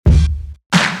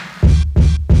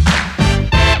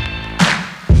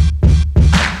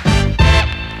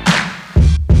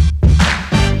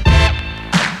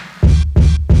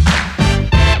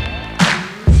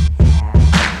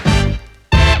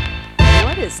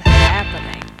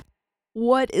happening?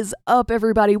 What is up,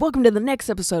 everybody? Welcome to the next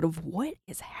episode of What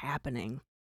is Happening?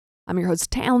 I'm your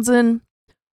host, Townsend.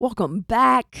 Welcome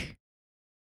back.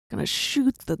 Gonna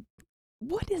shoot the...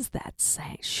 What is that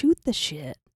saying? Shoot the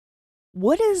shit.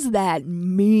 What does that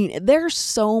mean? There's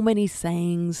so many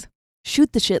sayings.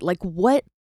 Shoot the shit. Like what?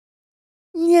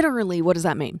 Literally, what does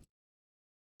that mean?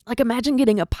 Like imagine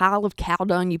getting a pile of cow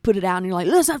dung, you put it out and you're like,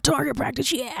 let's have target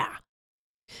practice, yeah.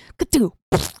 Ka-doo.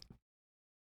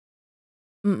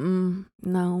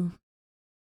 No.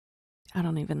 I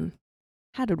don't even...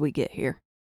 How did we get here?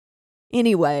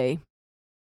 Anyway,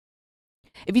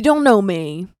 if you don't know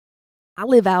me, I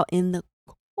live out in the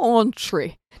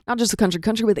country. Not just the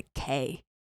country with a K.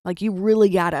 Like you really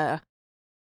gotta...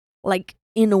 Like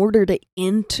in order to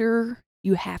enter,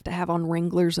 you have to have on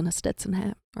Wranglers and a Stetson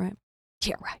hat, right?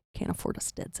 Yeah, right. Can't afford a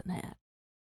Stetson hat.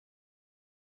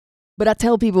 But I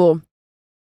tell people,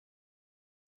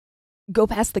 go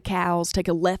past the cows, take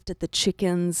a left at the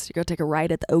chickens. You're going to take a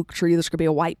right at the oak tree. There's going to be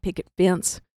a white picket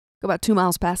fence. Go about 2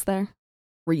 miles past there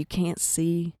where you can't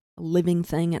see a living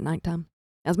thing at nighttime.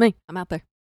 That's me. I'm out there.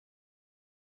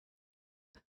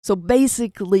 So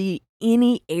basically,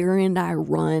 any errand I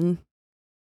run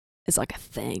is like a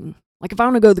thing. Like if I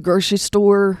want to go to the grocery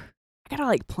store, I got to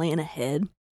like plan ahead.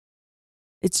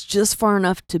 It's just far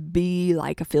enough to be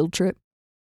like a field trip.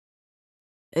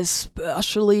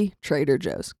 Especially Trader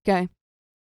Joe's, okay?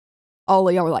 All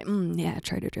of y'all were like, yeah,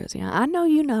 Trader Joe's. Yeah, I know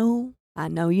you know. I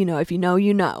know you know. If you know,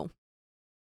 you know.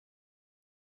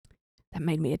 That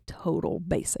made me a total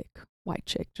basic white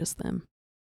chick just then.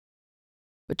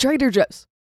 But Trader Joe's,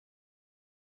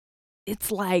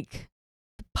 it's like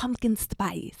the pumpkin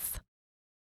spice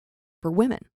for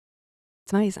women.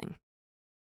 It's amazing.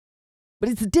 But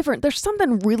it's different. There's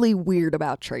something really weird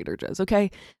about Trader Joe's,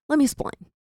 okay? Let me explain.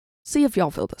 See if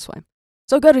y'all feel this way.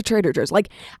 So go to Trader Joe's. Like,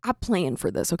 I plan for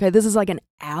this, okay? This is like an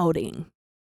outing.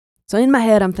 So in my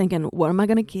head, I'm thinking, what am I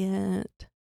going to get?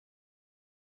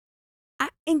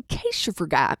 In case you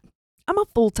forgot, I'm a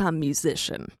full-time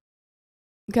musician,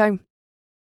 okay?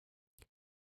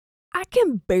 I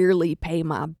can barely pay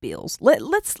my bills.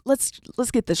 Let's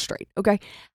get this straight, okay?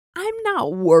 I'm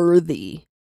not worthy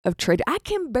of Trader. I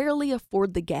can barely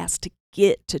afford the gas to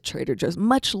get to Trader Joe's,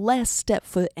 much less step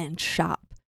foot and shop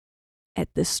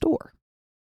at this store.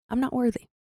 I'm not worthy.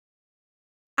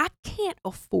 I can't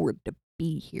afford to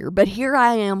be here, but here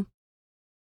I am.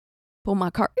 Pull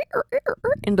my car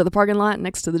into the parking lot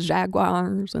next to the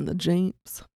Jaguars and the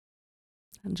Jeeps.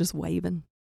 I'm just waving.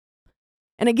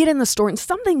 And I get in the store and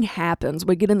something happens.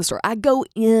 We get in the store. I go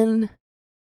in,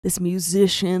 this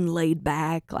musician laid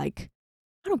back, like,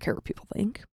 I don't care what people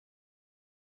think.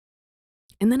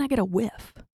 And then I get a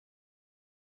whiff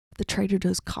of the Trader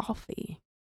Joe's coffee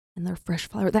and their fresh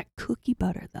flour. That cookie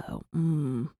butter, though.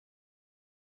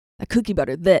 That cookie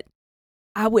butter that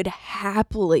I would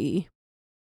happily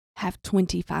have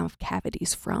 25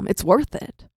 cavities from. It's worth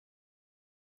it.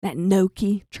 That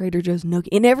gnocchi, Trader Joe's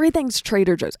gnocchi. And everything's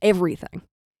Trader Joe's. Everything.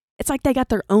 It's like they got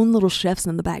their own little chefs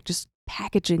in the back just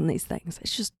packaging these things.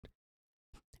 It's just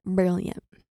brilliant.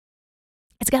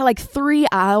 It's got like 3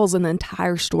 aisles in the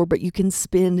entire store, but you can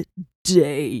spend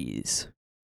days.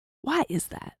 Why is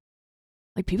that?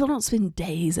 Like, people don't spend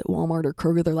days at Walmart or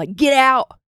Kroger. They're like, get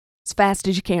out as fast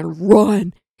as you can,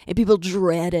 run. And people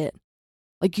dread it.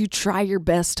 Like, you try your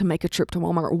best to make a trip to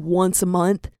Walmart once a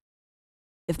month,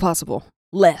 if possible.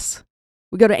 Less.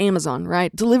 We go to Amazon,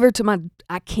 right?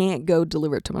 I can't go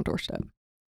deliver it to my doorstep.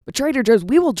 But Trader Joe's,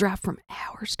 we will drive from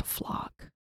hours to flock.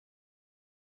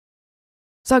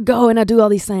 So I go and I do all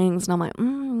these things, and I'm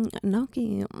like,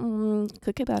 gnocchi,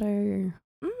 cookie butter,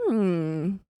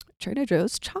 Trader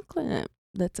Joe's chocolate.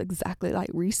 That's exactly like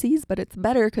Reese's, but it's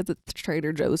better because it's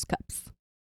Trader Joe's cups.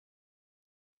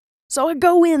 So I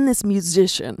go in, this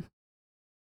musician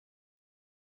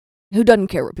who doesn't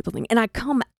care what people think, and I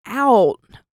come out,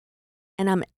 and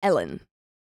I'm Ellen,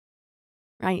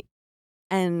 right?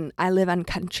 And I live on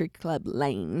Country Club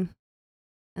Lane,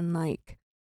 and like,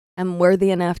 I'm worthy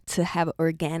enough to have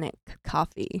organic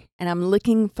coffee, and I'm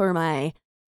looking for my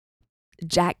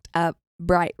jacked up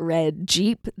bright red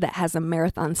Jeep that has a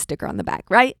marathon sticker on the back,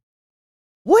 right?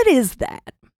 What is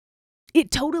that?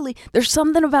 There's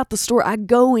something about the store. I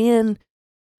go in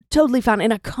totally fine,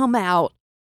 and I come out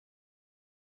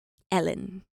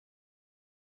Ellen.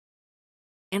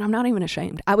 And I'm not even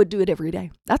ashamed. I would do it every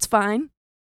day. That's fine.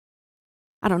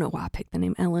 I don't know why I picked the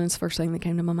name Ellen. It's the first thing that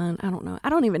came to my mind. I don't know. I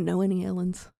don't even know any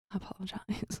Ellens. I apologize.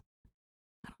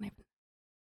 I don't even.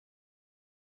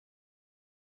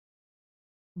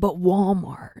 But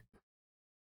Walmart.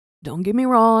 Don't get me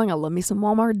wrong. I love me some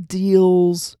Walmart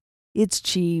deals. It's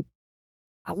cheap.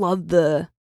 I love the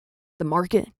The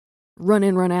market, run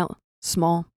in, run out,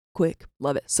 small, quick,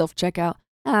 love it. Self-checkout,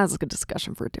 that's a good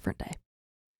discussion for a different day.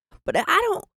 But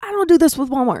I don't do this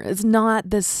with Walmart. It's not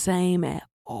the same at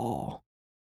all.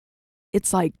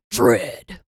 It's like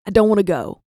dread. I don't want to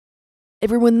go.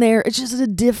 Everyone there, it's just a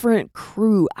different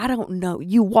crew. I don't know.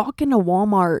 You walk into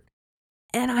Walmart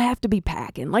and I have to be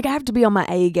packing. Like I have to be on my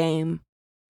A game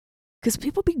because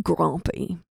people be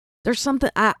grumpy. There's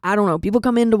something, I don't know. People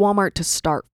come into Walmart to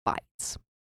start fights.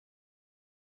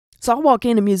 So I walk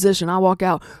in a musician, I walk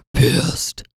out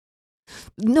pissed.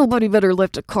 Nobody better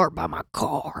left a cart by my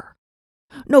car.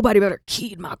 Nobody better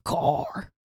keyed my car.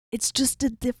 It's just a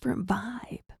different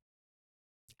vibe.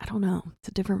 I don't know. It's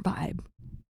a different vibe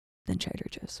than Trader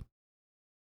Joe's.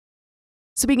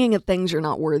 Speaking of things you're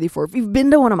not worthy for, if you've been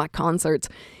to one of my concerts,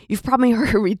 you've probably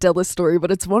heard me tell this story,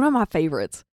 but it's one of my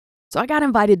favorites. So I got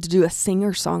invited to do a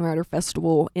singer-songwriter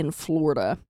festival in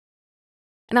Florida.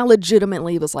 And I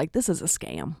legitimately was like, this is a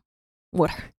scam.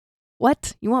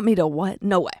 What? You want me to what?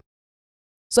 No way.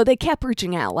 So they kept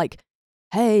reaching out like,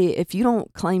 hey, if you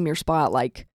don't claim your spot,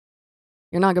 like,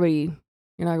 you're not gonna be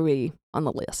on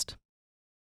the list.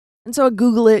 And so I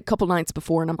Google it a couple nights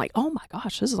before and I'm like, oh my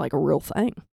gosh, this is like a real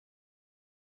thing.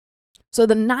 So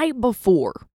the night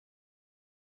before,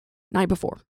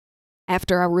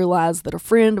 after I realized that a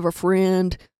friend of a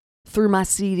friend threw my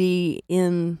CD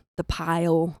in the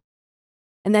pile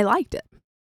and they liked it.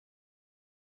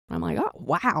 I'm like, oh,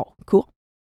 wow, cool.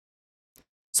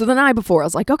 So the night before, I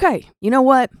was like, okay, you know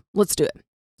what? Let's do it.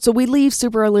 So we leave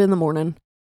super early in the morning,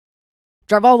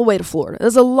 drive all the way to Florida. It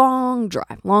was a long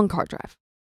car drive.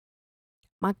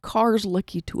 My car's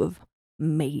lucky to have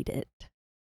made it.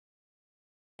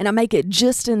 And I make it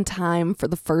just in time for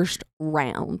the first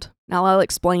round. Now I'll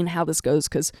explain how this goes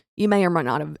because you may or may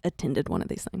not have attended one of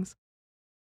these things.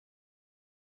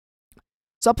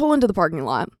 So I pull into the parking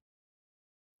lot.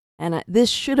 And this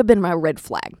should have been my red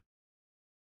flag.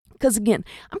 Because again,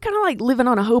 I'm kind of like living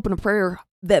on a hope and a prayer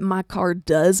that my car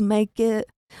does make it.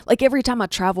 Like every time I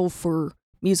travel for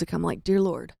music, I'm like, dear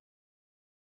Lord,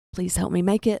 please help me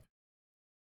make it.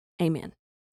 Amen.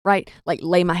 Right? Like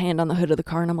lay my hand on the hood of the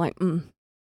car and I'm like,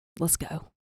 let's go.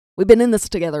 We've been in this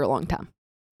together a long time.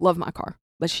 Love my car,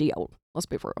 but she old. Let's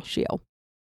be for real. She old.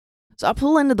 So I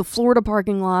pull into the Florida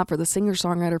parking lot for the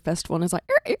Singer-Songwriter Festival and it's like,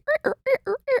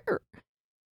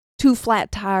 2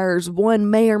 flat tires.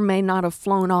 One may or may not have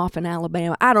flown off in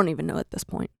Alabama. I don't even know at this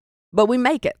point. But we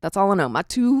make it. That's all I know. My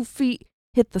 2 feet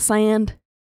hit the sand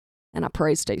and I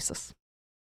praise Jesus.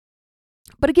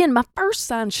 But again, my first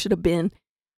sign should have been,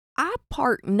 I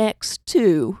parked next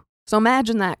to, so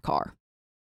imagine that car.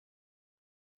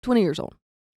 20 years old.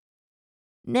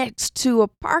 Next to a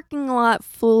parking lot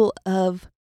full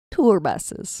of tour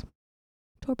buses.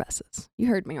 Tour buses. You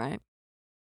heard me right.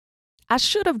 I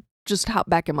should have just hopped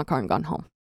back in my car and gone home.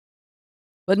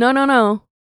 But no.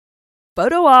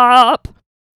 Photo op.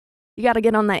 You got to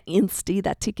get on that Insty,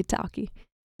 that tiki-talkie,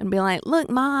 and be like, look,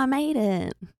 Ma, I made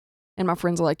it. And my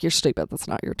friends are like, you're stupid. That's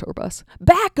not your tour bus.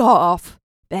 Back off,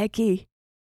 Becky.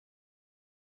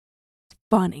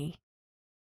 Funny.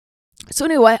 So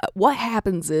anyway, what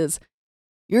happens is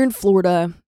you're in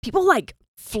Florida. People like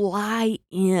fly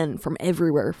in from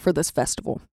everywhere for this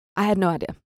festival. I had no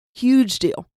idea. Huge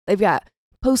deal. They've got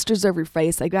posters over your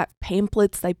face. They got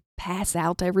pamphlets they pass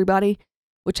out to everybody,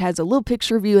 which has a little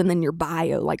picture of you and then your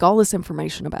bio, like all this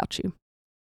information about you.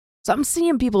 So I'm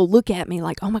seeing people look at me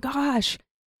like, oh my gosh,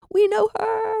 we know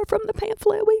her from the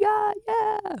pamphlet we got,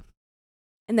 yeah.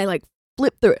 And they like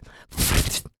flip through it.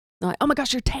 They're like, oh my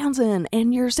gosh, you're Townsend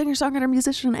and you're a singer-songwriter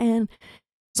musician. And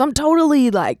so I'm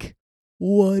totally like,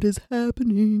 what is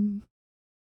happening?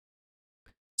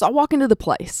 So I walk into the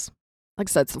place. Like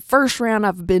I said, it's the first round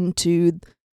I've been to.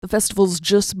 The festival's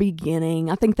just beginning.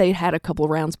 I think they had a couple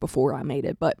of rounds before I made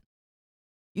it, but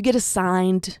you get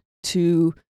assigned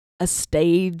to a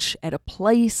stage at a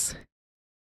place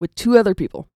with 2 other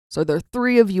people. So there are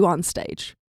 3 of you on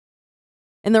stage.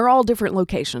 And they're all different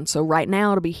locations. So right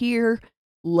now it'll be here.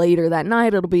 Later that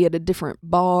night it'll be at a different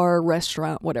bar,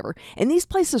 restaurant, whatever. And these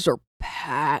places are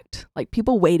packed, like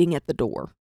people waiting at the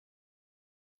door.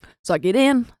 So I get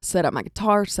in, set up my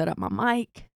guitar, set up my mic.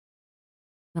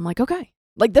 And I'm like, okay.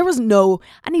 Like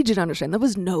I need you to understand, there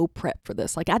was no prep for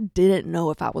this. Like I didn't know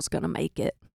if I was going to make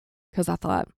it because I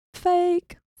thought,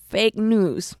 fake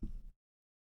news.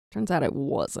 Turns out it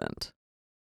wasn't.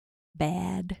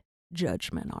 Bad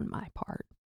judgment on my part.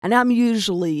 And I'm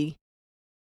usually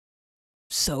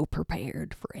so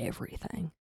prepared for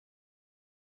everything.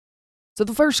 So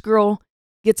the first girl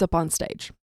gets up on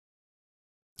stage.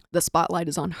 The spotlight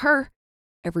is on her.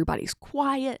 Everybody's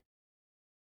quiet.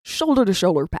 Shoulder to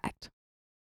shoulder packed.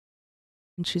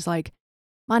 And she's like,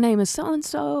 my name is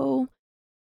so-and-so.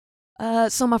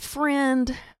 So my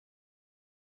friend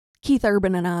Keith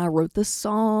Urban and I wrote this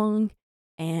song,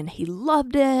 and he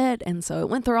loved it. And so it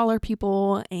went through all our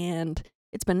people, and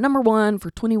it's been number 1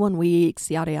 for 21 weeks,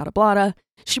 yada, yada, blah.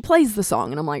 She plays the song,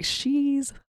 and I'm like,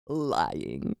 she's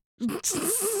lying.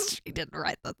 She didn't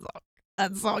write that song.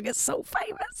 That song is so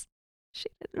famous. She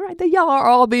didn't write that. Y'all are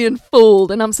all being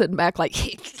fooled. And I'm sitting back like,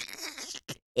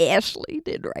 Ashley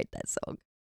did write that song.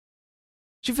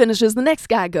 She finishes. The next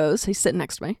guy goes. He's sitting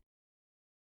next to me.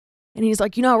 And he's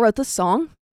like, I wrote this song.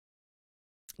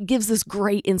 Gives this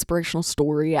great inspirational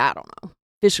story. I don't know.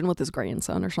 Fishing with his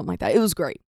grandson or something like that. It was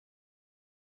great.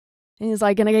 And he's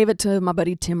like, and I gave it to my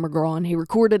buddy Tim McGraw, and he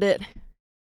recorded it.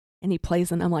 And he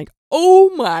plays it, and I'm like,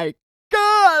 oh my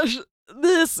gosh,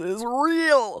 this is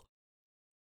real.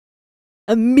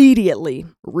 Immediately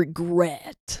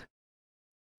regret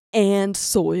and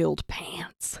soiled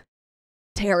pants.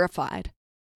 Terrified.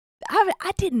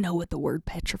 I didn't know what the word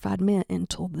petrified meant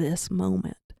until this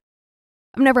moment.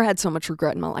 I've never had so much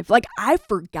regret in my life. Like, I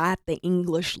forgot the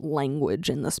English language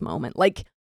in this moment. Like,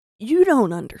 you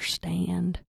don't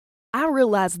understand. I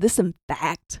realized this, in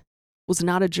fact, was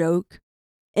not a joke.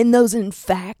 And those, in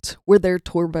fact, were their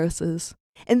tour buses.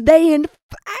 And they, in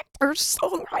fact, are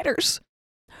songwriters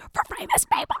for famous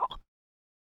people.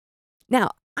 Now,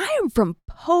 I am from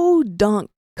Podunk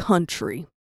Country.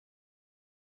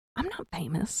 I'm not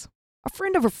famous. A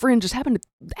friend of a friend just happened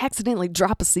to accidentally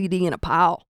drop a CD in a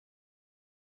pile.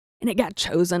 And it got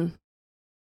chosen.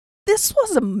 This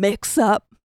was a mix-up.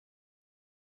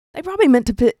 They probably meant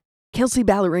to put Kelsey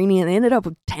Ballerini and ended up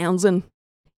with Townsend.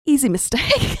 Easy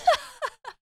mistake.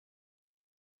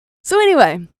 So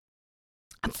anyway,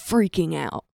 I'm freaking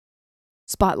out.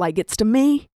 Spotlight gets to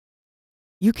me.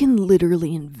 You can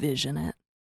literally envision it.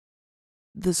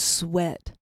 The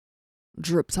sweat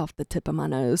drips off the tip of my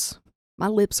nose. My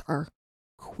lips are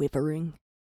quivering.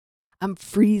 I'm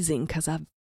freezing because I've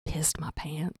pissed my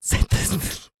pants.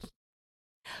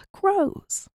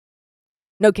 Gross.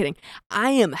 No kidding. I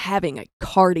am having a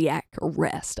cardiac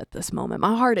arrest at this moment.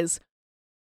 My heart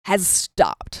has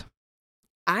stopped.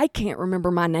 I can't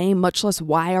remember my name, much less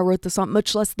why I wrote the song,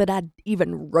 much less that I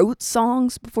even wrote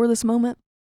songs before this moment.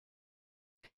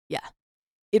 Yeah,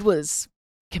 it was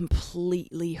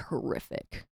completely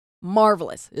horrific.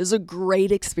 Marvelous. It was a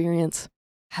great experience.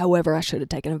 However, I should have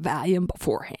taken a Valium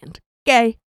beforehand.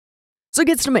 Okay. So it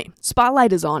gets to me.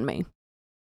 Spotlight is on me.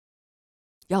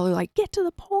 Y'all are like, get to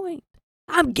the point.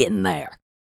 I'm getting there.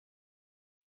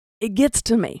 It gets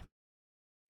to me.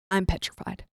 I'm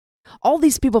petrified. All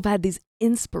these people have had these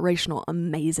inspirational,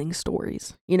 amazing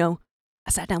stories. I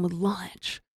sat down with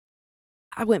lunch.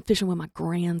 I went fishing with my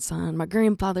grandson. My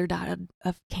grandfather died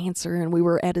of cancer, and we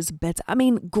were at his bedside. I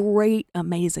mean, great,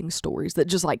 amazing stories that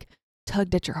just like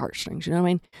tugged at your heartstrings. You know what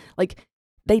I mean? Like,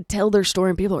 they tell their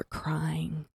story and people are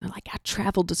crying. They're like, I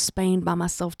traveled to Spain by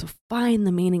myself to find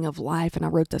the meaning of life, and I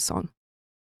wrote this song.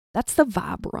 That's the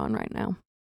vibe we're on right now.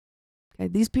 Okay,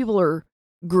 these people are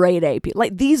grade A people.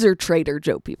 Like, these are Trader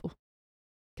Joe people.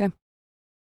 Okay?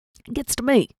 It gets to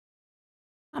me.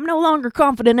 I'm no longer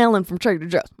Confident Ellen from Trader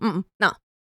Joe's. Nah.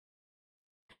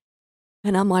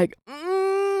 And I'm like,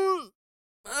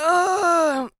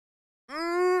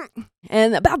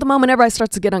 and about the moment everybody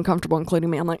starts to get uncomfortable, including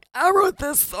me, I'm like, I wrote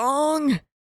this song.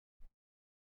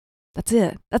 That's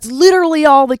it. That's literally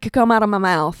all that could come out of my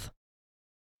mouth.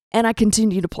 And I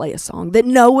continue to play a song that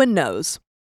no one knows.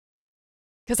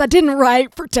 Because I didn't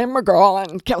write for Tim McGraw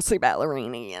and Kelsey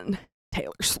Ballerini and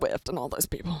Taylor Swift and all those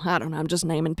people. I don't know, I'm just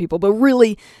naming people. But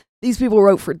really, these people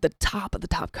wrote for the top of the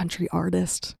top country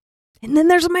artists. And then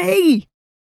there's me.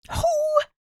 Who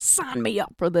signed me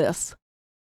up for this?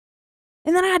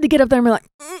 And then I had to get up there and be like,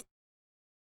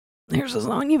 here's a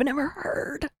song you've never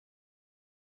heard.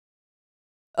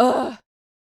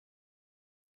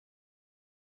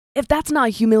 If that's not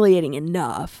humiliating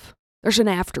enough, there's an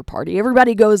after party.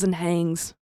 Everybody goes and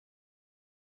hangs.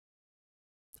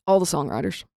 All the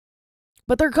songwriters.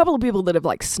 But there are a couple of people that have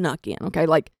like snuck in, okay?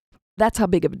 Like, that's how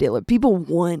big of a deal it is. People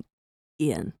want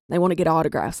in. They want to get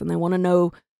autographs and they want to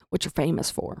know what you're famous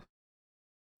for.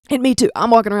 And me too.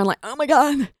 I'm walking around like, oh my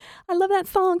God, I love that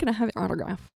song. Can I have your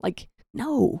autograph? Like,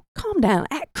 no, calm down.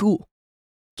 Act cool.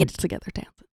 Get it together,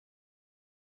 Townsend.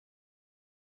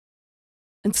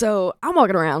 And so I'm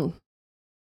walking around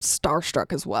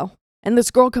starstruck as well. And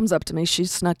this girl comes up to me. She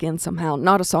snuck in somehow,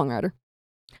 not a songwriter.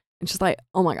 And she's like,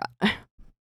 oh my God,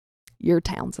 you're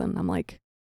Townsend. I'm like,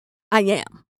 I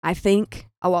am. I think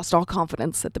I lost all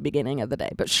confidence at the beginning of the day,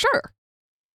 but sure.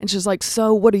 And she's like,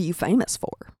 so what are you famous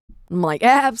for? I'm like,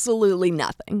 absolutely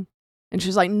nothing. And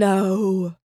she's like,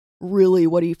 no, really,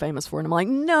 what are you famous for? And I'm like,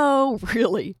 no,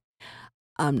 really,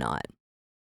 I'm not.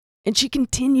 And she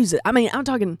continues it. I mean, I'm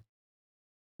talking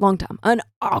long time, an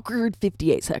awkward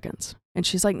 58 seconds. And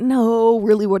she's like, no,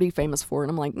 really, what are you famous for? And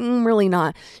I'm like, really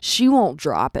not. She won't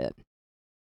drop it.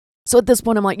 So at this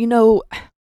point, I'm like, you know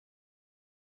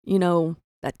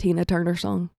that Tina Turner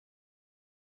song?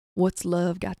 What's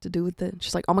love got to do with it?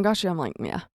 She's like, oh my gosh. I'm like,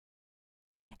 yeah.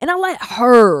 And I let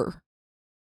her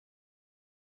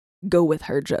go with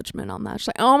her judgment on that. She's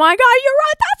like, oh my God, you're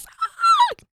right. That's song.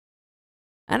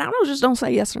 And I don't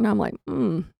say yes or no. I'm like,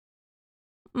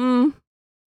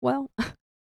 well,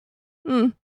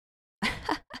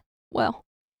 well.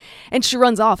 And she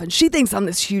runs off and she thinks I'm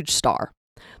this huge star.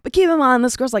 But keep in mind,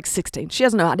 this girl's like 16. She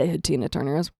has no idea who Tina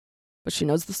Turner is, but she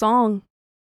knows the song.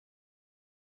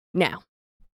 Now,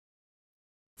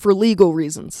 for legal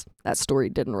reasons, that story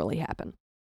didn't really happen.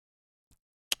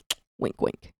 Wink,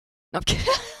 wink. No, I'm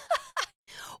kidding.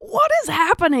 What is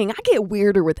happening? I get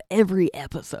weirder with every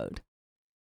episode.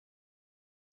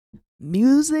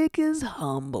 Music is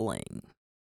humbling.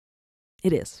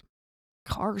 It is.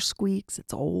 Car squeaks.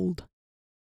 It's old.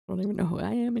 I don't even know who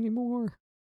I am anymore.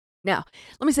 Now,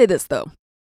 let me say this, though.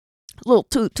 A little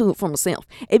toot for myself.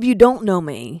 If you don't know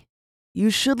me,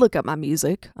 you should look up my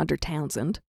music under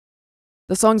Townsend.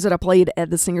 The songs that I played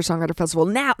at the Singer-Songwriter Festival.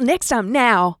 Next time,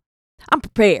 I'm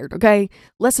prepared, okay?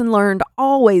 Lesson learned,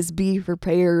 always be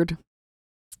prepared.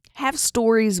 Have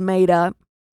stories made up,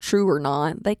 true or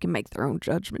not. They can make their own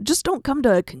judgment. Just don't come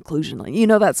to a conclusion. Like, you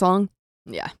know that song?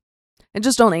 Yeah. And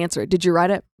just don't answer it. Did you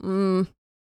write it? And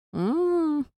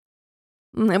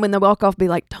when they walk off, be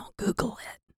like, don't Google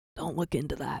it. Don't look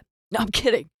into that. No, I'm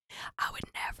kidding. I would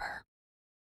never.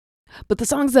 But the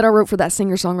songs that I wrote for that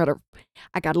singer-songwriter,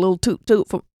 I got a little toot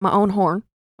for my own horn.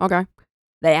 Okay.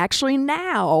 They actually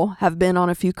now have been on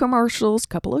a few commercials,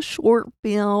 couple of short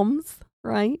films,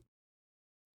 right?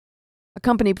 A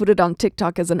company put it on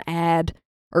TikTok as an ad,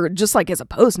 or just like as a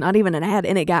post, not even an ad,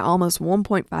 and it got almost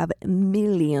 1.5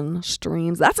 million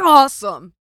streams. That's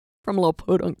awesome. From a little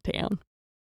podunk town.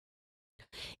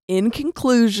 In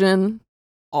conclusion,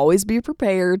 always be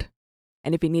prepared.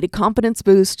 And if you need a confidence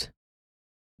boost,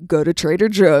 go to Trader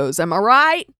Joe's. Am I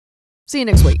right? See you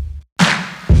next week.